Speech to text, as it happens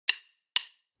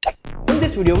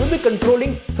this video we'll be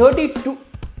controlling 32.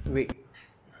 Wait.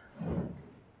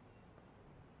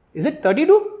 Is it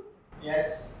 32?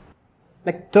 Yes.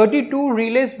 Like 32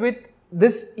 relays with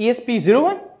this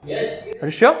ESP01? Yes. Are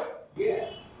you sure? Yeah.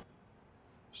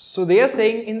 So they are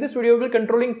saying in this video we'll be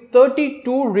controlling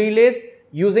 32 relays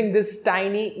using this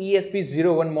tiny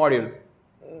ESP01 module.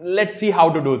 Let's see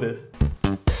how to do this.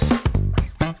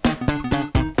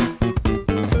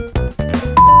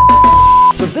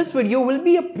 So this video will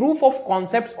be a proof of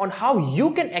concepts on how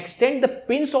you can extend the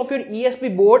pins of your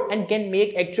ESP board and can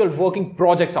make actual working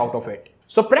projects out of it.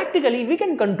 So practically we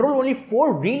can control only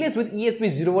 4 relays with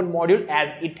ESP01 module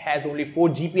as it has only 4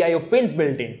 GPIO pins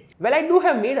built in. Well, I do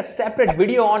have made a separate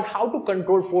video on how to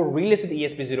control 4 relays with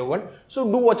ESP01, so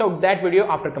do watch out that video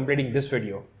after completing this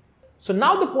video. So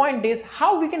now the point is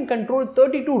how we can control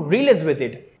 32 relays with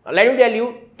it. Now let me tell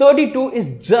you, 32 is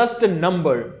just a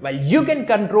number, while you can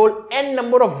control n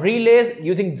number of relays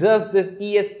using just this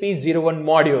ESP01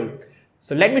 module.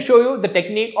 So let me show you the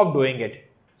technique of doing it.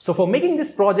 So for making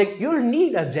this project, you'll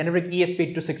need a generic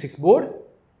Esp8266 board,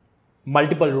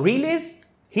 multiple relays.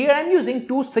 Here I'm using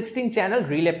two 16-channel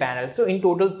relay panels, so in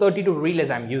total 32 relays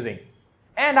I'm using.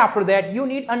 And after that, you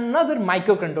need another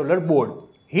microcontroller board.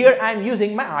 Here I'm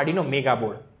using my Arduino Mega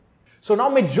board. So now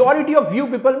majority of you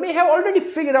people may have already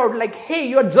figured out like, hey,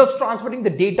 you are just transferring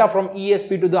the data from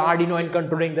ESP to the Arduino and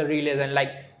controlling the relays and like,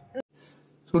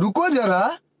 रुको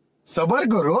जरा, सबर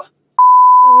करो.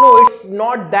 no, it's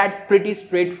not that pretty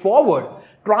straightforward.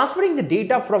 Transferring the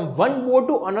data from one board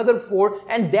to another board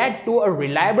and that to a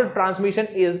reliable transmission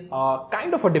is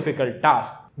kind of a difficult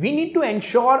task. We need to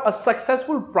ensure a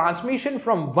successful transmission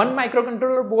from one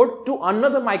microcontroller board to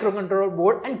another microcontroller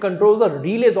board and control the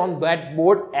relays on that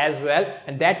board as well,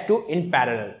 and that too in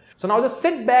parallel. So now just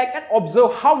sit back and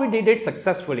observe how we did it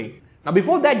successfully. Now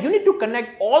before that, you need to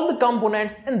connect all the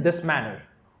components in this manner.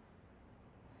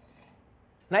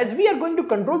 Now as we are going to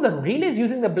control the relays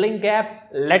using the Blink app,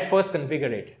 let's first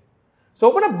configure it. So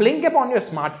open up Blink app on your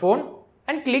smartphone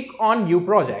and click on New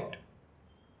Project.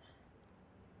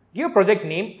 Give a project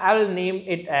name. I will name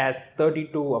it as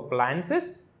 32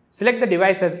 appliances. Select the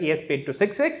device as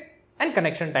Esp8266 and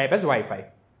connection type as Wi-Fi.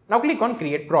 Now click on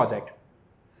Create Project.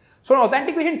 So an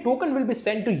authentication token will be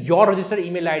sent to your registered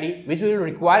email ID, which we will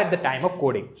require at the time of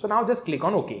coding. So now just click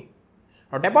on OK.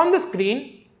 Now tap on the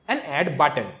screen and add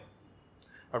button.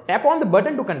 Now tap on the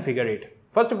button to configure it.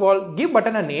 First of all, give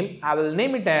button a name. I will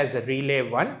name it as Relay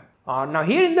 1. Now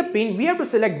here in the pin, we have to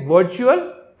select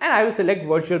virtual and I will select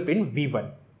virtual pin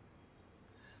V1.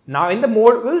 Now in the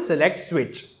mode, we will select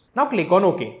switch. Now click on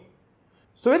OK.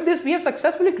 So with this, we have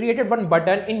successfully created one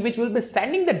button in which we will be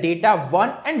sending the data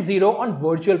 1 and 0 on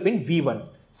virtual pin V1.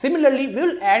 Similarly, we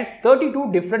will add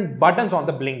 32 different buttons on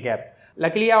the Blink app.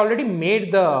 Luckily, I already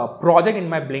made the project in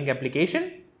my Blink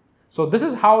application. So this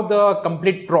is how the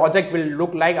complete project will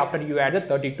look like after you add the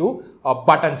 32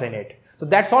 buttons in it. So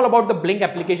that's all about the Blink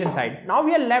application side. Now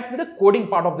we are left with the coding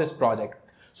part of this project.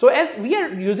 So as we are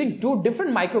using two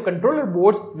different microcontroller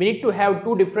boards, we need to have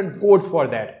two different codes for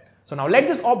that. So now let's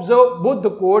just observe both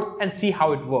the codes and see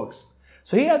how it works.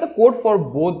 So here are the code for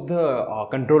both the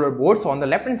controller boards. So on the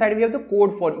left hand side we have the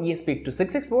code for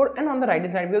ESP8266 board and on the right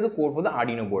hand side we have the code for the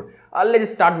Arduino board.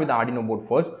 Let's start with the Arduino board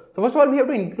first. So first of all we have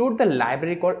to include the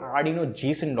library called Arduino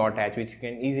JSON.h, which you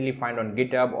can easily find on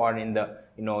GitHub or in the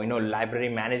library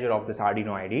manager of this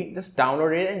Arduino IDE. Just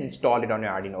download it and install it on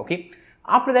your Arduino. Okay.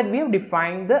 After that, we have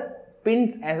defined the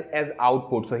pins as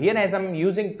output. So here, as I'm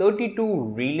using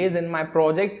 32 relays in my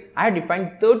project, I have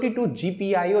defined 32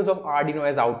 GPIOs of Arduino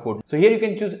as output. So here you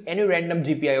can choose any random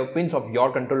GPIO pins of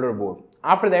your controller board.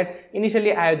 After that,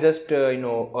 initially I have just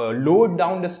load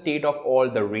down the state of all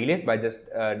the relays by just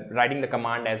writing the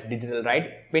command as digital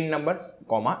write pin numbers,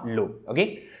 comma low.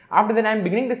 Okay. After that, I'm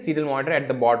beginning the serial monitor at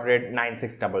the baud rate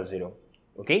 9600.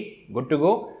 Okay, good to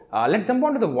go. Let's jump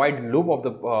on to the void loop of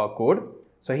the code.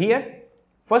 So here,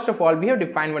 first of all, we have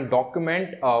defined one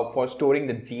document for storing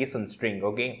the JSON string.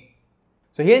 Okay.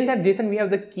 So here in that JSON, we have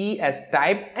the key as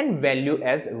type and value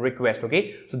as request.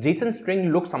 Okay. So JSON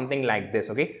string looks something like this.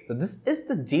 Okay. So this is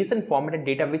the JSON formatted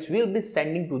data which we will be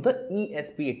sending to the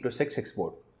ESP8266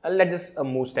 board. Let us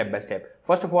move step by step.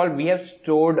 First of all, we have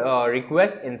stored a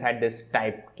request inside this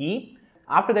type key.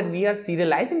 After that, we are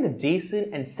serializing the JSON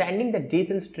and sending the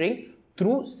JSON string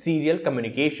through serial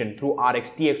communication through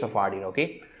RxTX of Arduino.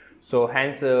 Okay. So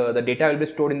hence the data will be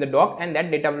stored in the dock and that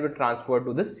data will be transferred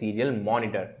to the serial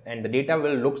monitor and the data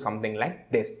will look something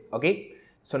like this. Okay.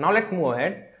 So now let's move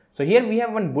ahead. So here we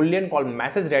have one boolean called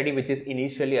message ready, which is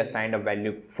initially assigned a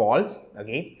value false,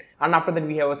 okay, and after that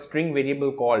we have a string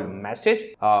variable called message,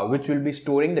 which will be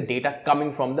storing the data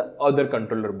coming from the other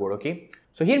controller board, okay.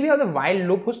 So here we have the while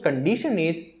loop whose condition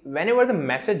is whenever the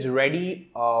message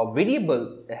ready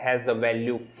variable has the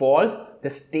value false,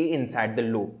 just stay inside the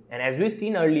loop. And as we've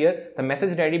seen earlier, the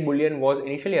message ready boolean was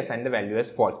initially assigned the value as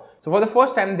false. So for the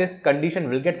first time this condition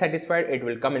will get satisfied, it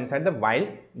will come inside the while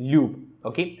loop,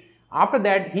 okay. After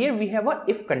that, here we have a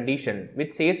if condition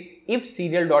which says if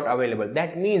serial dot available.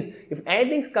 That means if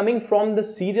anything is coming from the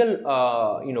serial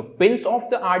pins of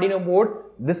the Arduino board,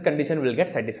 this condition will get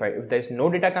satisfied. If there is no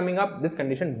data coming up, this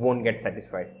condition won't get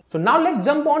satisfied. So now let's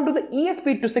jump on to the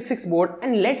Esp8266 board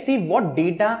and let's see what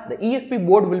data the ESP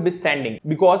board will be sending,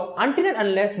 because until and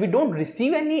unless we don't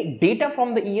receive any data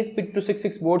from the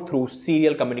Esp8266 board through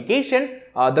serial communication,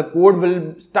 the code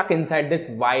will stuck inside this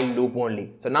while loop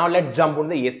only. So now let's jump on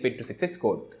the Esp8266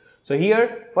 code. So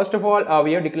here, first of all,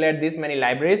 we have declared these many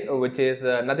libraries, which is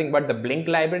nothing but the Blink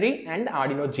library and the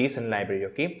Arduino JSON library,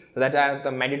 okay. So that are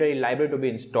the mandatory library to be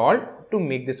installed to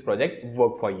make this project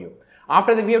work for you.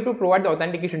 After that, we have to provide the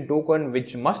authentication token,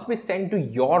 which must be sent to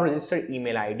your registered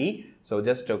email ID. So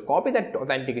just copy that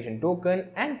authentication token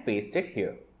and paste it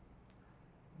here.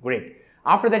 Great.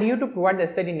 After that, you have to provide the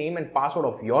SID name and password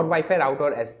of your Wi-Fi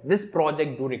router, as this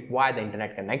project do require the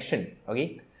internet connection,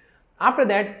 okay. After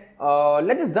that,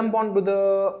 let us jump on to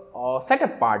the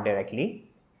setup part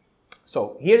directly.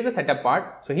 So here is the setup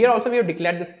part. So here also we have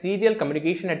declared the serial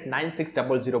communication at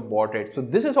 9600 baud rate. So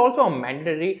this is also a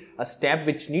mandatory step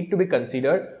which need to be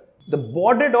considered. The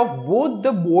baud rate of both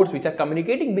the boards which are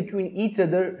communicating between each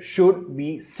other should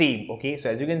be same, okay. So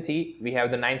as you can see, we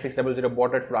have the 9600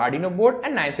 baud rate for Arduino board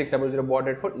and 9600 baud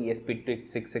rate for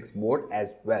Esp8266 board as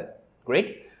well.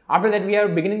 Great. After that, we are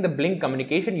beginning the Blink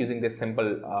communication using this simple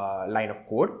line of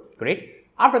code. Great.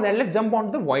 After that, let's jump on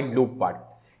to the void loop part.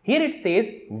 Here it says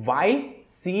while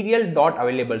serial dot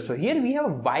available. So here we have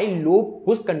a while loop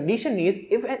whose condition is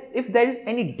if there is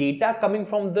any data coming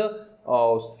from the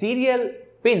serial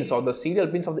pins or the serial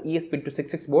pins of the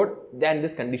Esp8266 board, then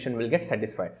this condition will get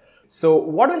satisfied. So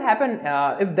what will happen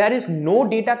if there is no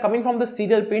data coming from the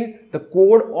serial pin? The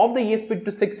code of the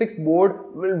Esp8266 board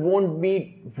won't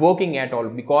be working at all,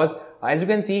 because as you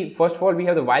can see, first of all we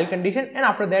have the while condition, and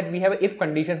after that we have a if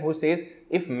condition who says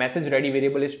if message ready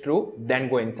variable is true, then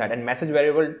go inside, and message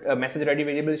ready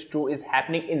variable is true is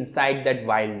happening inside that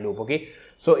while loop, okay.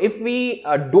 So if we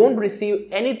don't receive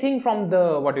anything from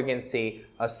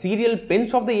the serial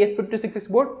pins of the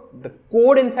Esp8266 board, the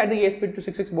code inside the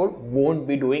Esp8266 board won't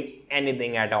be doing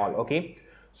anything at all, okay.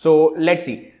 So let's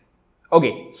see.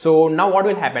 Okay, so now what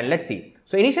will happen? Let's see.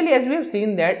 So initially, as we have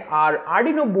seen that our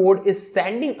Arduino board is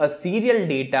sending a serial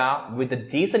data with a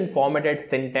JSON formatted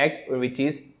syntax, which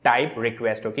is type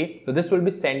request, okay. So this will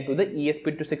be sent to the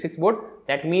Esp8266 board.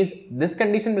 That means this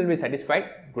condition will be satisfied.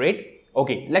 Great.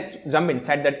 Okay, let's jump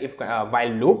inside that if while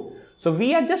loop. So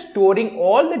we are just storing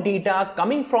all the data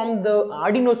coming from the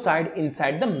Arduino side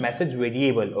inside the message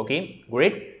variable, okay.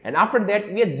 Great. And after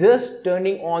that, we are just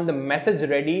turning on the message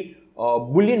ready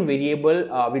boolean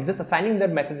variable. We're just assigning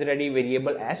that message ready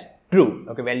variable as true,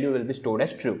 okay. Value will be stored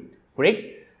as true.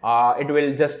 Great. It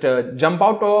will just jump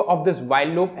out of this while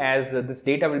loop as this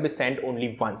data will be sent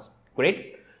only once.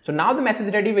 Great. So now the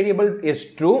message ready variable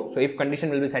is true. So if condition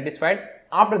will be satisfied.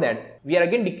 After that, we are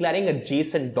again declaring a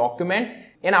JSON document,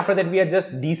 and after that we are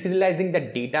just deserializing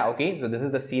that data, okay. So this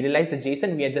is the serialized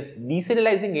JSON. We are just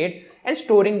deserializing it and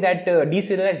storing that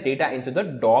deserialized data into the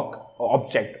doc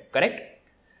object, correct.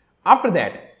 After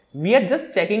that, we are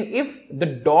just checking if the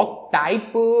doc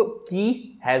type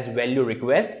key has value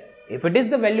request. If it is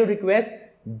the value request,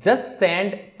 just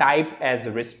send type as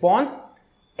response,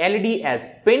 LED as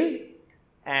pin,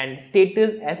 and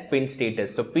status as pin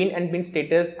status. So pin and pin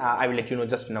status I will let you know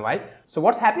just in a while. So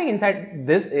what's happening inside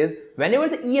this is whenever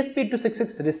the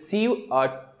Esp8266 receive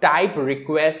a type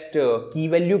request key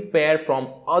value pair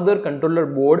from other controller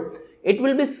board, it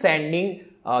will be sending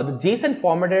the JSON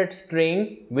formatted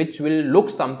string which will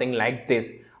look something like this.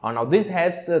 Now this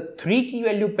has 3 key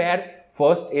value pair.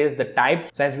 First is the type.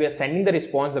 So as we are sending the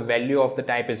response, the value of the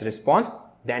type is response.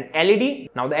 Then LED.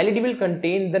 Now the LED will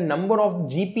contain the number of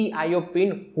GPIO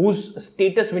pin whose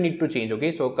status we need to change,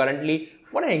 okay. So currently,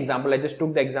 for an example, I just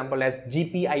took the example as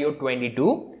GPIO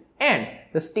 22, and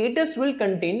the status will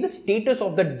contain the status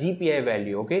of the GPI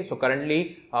value, okay. So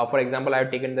currently, for example, I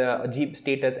have taken the G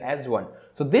status as 1.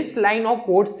 So this line of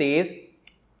code says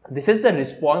this is the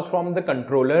response from the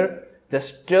controller.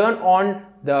 Just turn on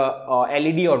the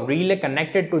LED or relay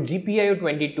connected to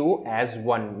GPIO22 as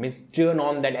 1, means turn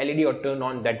on that LED or turn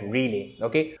on that relay.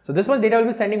 Okay, so this much data will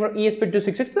be sending from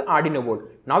ESP8266 to the Arduino board.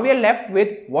 Now we are left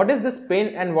with what is this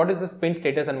pin and what is this pin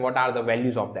status and what are the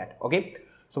values of that. Okay,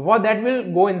 so for that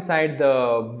we'll go inside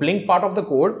the blink part of the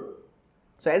code.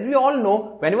 So as we all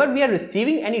know, whenever we are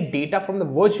receiving any data from the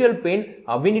virtual pin,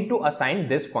 we need to assign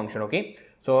this function. Okay,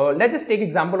 so let's just take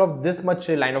example of this much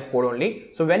line of code only.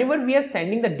 So whenever we are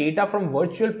sending the data from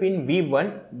virtual pin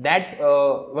V1, that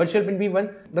virtual pin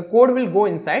V1, the code will go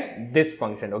inside this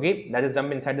function. Okay, that is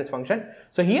jump inside this function.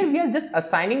 So here we are just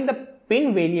assigning the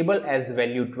pin variable as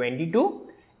value 22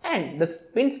 and the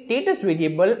pin status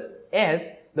variable as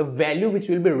the value which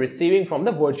we will be receiving from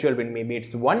the virtual pin. Maybe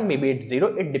it's 1, maybe it's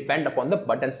 0, it depends upon the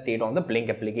button state on the blink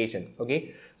application.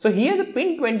 Okay, so here the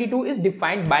pin 22 is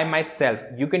defined by myself.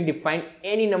 You can define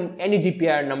any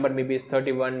GPIO number, maybe it's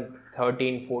 31,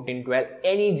 13, 14, 12,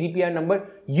 any GPIO number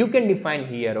you can define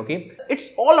here. Okay, it's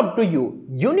all up to you.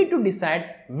 You need to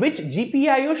decide which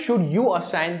GPIO should you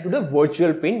assign to the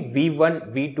virtual pin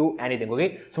V1, V2, anything.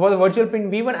 Okay, so for the virtual pin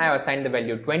V1 I have assigned the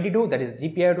value 22, that is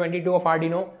GPIO 22 of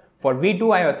Arduino. For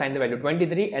V2 I have assigned the value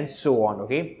 23 and so on.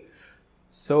 Okay,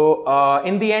 so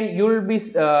in the end you will be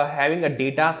having a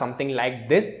data something like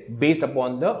this based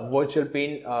upon the virtual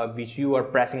pin which you are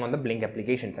pressing on the blink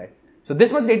application side. So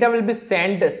this much data will be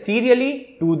sent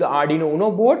serially to the Arduino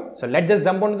Uno board. So let's just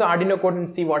jump onto the Arduino code and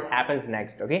see what happens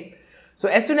next. Okay, so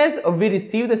as soon as we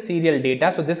receive the serial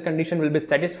data, so this condition will be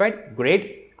satisfied.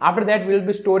 Great. After that we will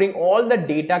be storing all the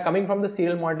data coming from the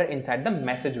serial monitor inside the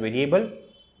message variable.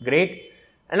 Great.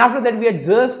 And after that we are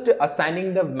just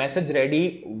assigning the message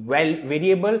ready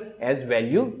variable as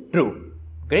value true.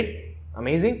 Great,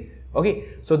 amazing.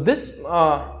 Okay, so this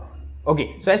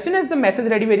so as soon as the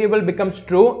message ready variable becomes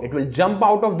true, it will jump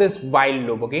out of this while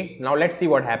loop. Okay, now let's see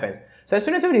what happens. So as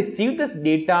soon as we receive this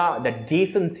data, that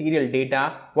JSON serial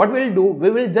data, what we will do,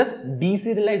 we will just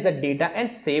deserialize that data and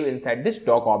save inside this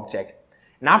doc object.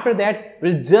 And after that,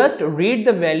 we'll just read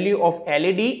the value of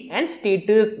LED and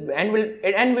status and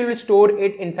we will store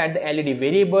it inside the LED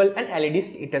variable and LED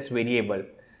status variable.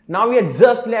 Now we are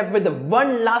just left with the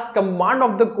one last command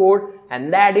of the code,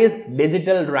 and that is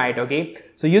digital write. Okay,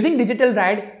 so using digital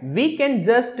write, we can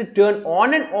just turn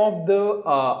on and off the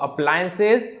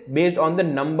appliances based on the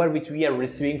number which we are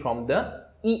receiving from the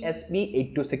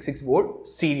ESP8266 board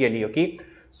serially. Okay,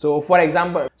 so for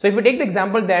example, so if we take the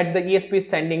example that the ESP is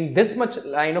sending this much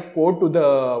line of code to the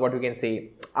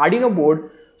Arduino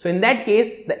board, so in that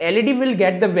case the LED will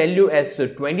get the value as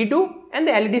 22 and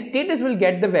the LED status will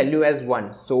get the value as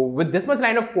 1. So with this much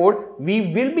line of code,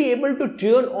 we will be able to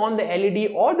turn on the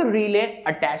LED or the relay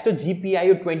attached to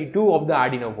GPIO 22 of the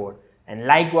Arduino board. And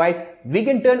likewise, we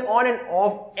can turn on and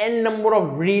off n number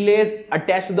of relays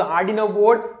attached to the Arduino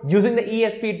board using the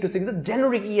ESP8266, the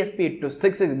generic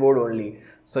ESP8266 board only.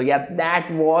 So yeah, that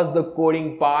was the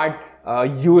coding part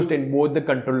used in both the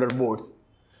controller boards.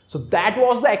 So that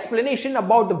was the explanation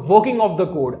about the working of the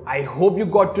code. I hope you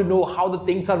got to know how the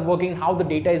things are working, how the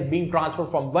data is being transferred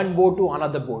from one board to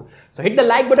another board. So hit the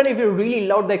like button if you really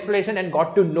loved the explanation and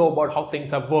got to know about how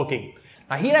things are working.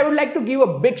 Now here I would like to give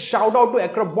a big shout out to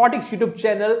Acrobatics YouTube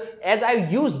channel, as I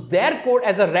used their code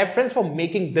as a reference for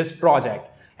making this project.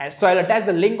 And so I'll attach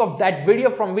the link of that video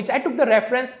from which I took the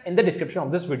reference in the description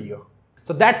of this video.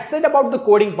 So that's it about the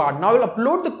coding part. Now we'll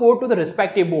upload the code to the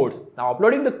respective boards. Now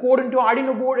uploading the code into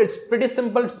Arduino board, it's pretty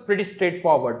simple, it's pretty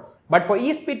straightforward. But for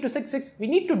ESP8266, we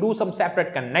need to do some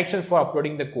separate connections for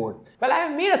uploading the code. Well, I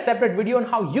have made a separate video on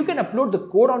how you can upload the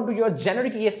code onto your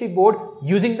generic ESP board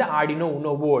using the Arduino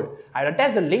Uno board. I'll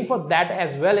attach the link for that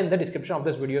as well in the description of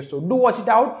this video. So do watch it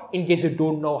out in case you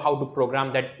don't know how to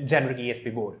program that generic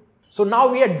ESP board. So now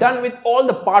we are done with all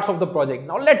the parts of the project.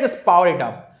 Now let's just power it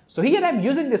up. So here I am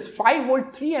using this 5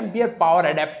 volt 3 ampere power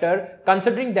adapter,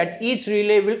 considering that each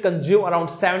relay will consume around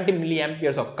 70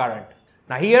 milliamperes of current.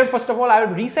 Now here first of all I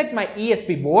will reset my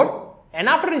ESP board, and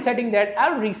after resetting that I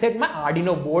will reset my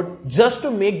Arduino board just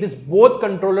to make this both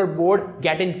controller board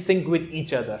get in sync with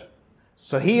each other.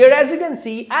 So here as you can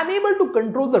see I am able to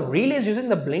control the relays using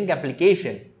the blink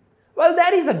application. Well,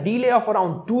 there is a delay of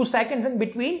around 2 seconds in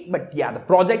between, but yeah, the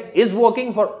project is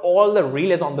working for all the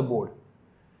relays on the board.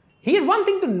 Here one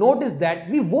thing to note is that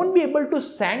we won't be able to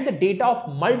send the data of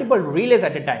multiple relays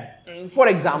at a time. For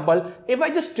example, if I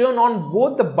just turn on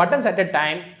both the buttons at a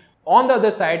time, on the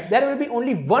other side there will be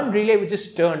only one relay which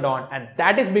is turned on, and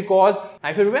that is because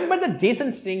if you remember the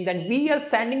JSON string, then we are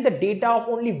sending the data of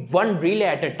only one relay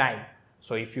at a time.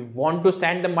 So if you want to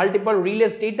send the multiple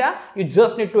relays data, you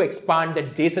just need to expand the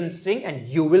JSON string and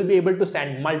you will be able to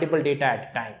send multiple data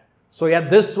at a time. So yeah,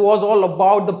 this was all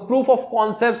about the proof of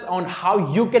concepts on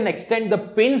how you can extend the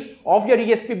pins of your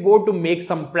ESP board to make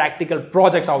some practical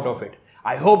projects out of it.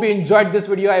 I hope you enjoyed this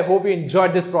video. I hope you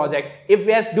enjoyed this project. If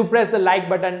yes, do press the like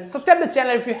button, subscribe to the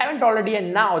channel if you haven't already,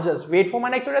 and now just wait for my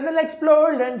next video and then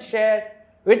explore and share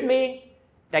with me,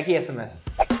 techiesms.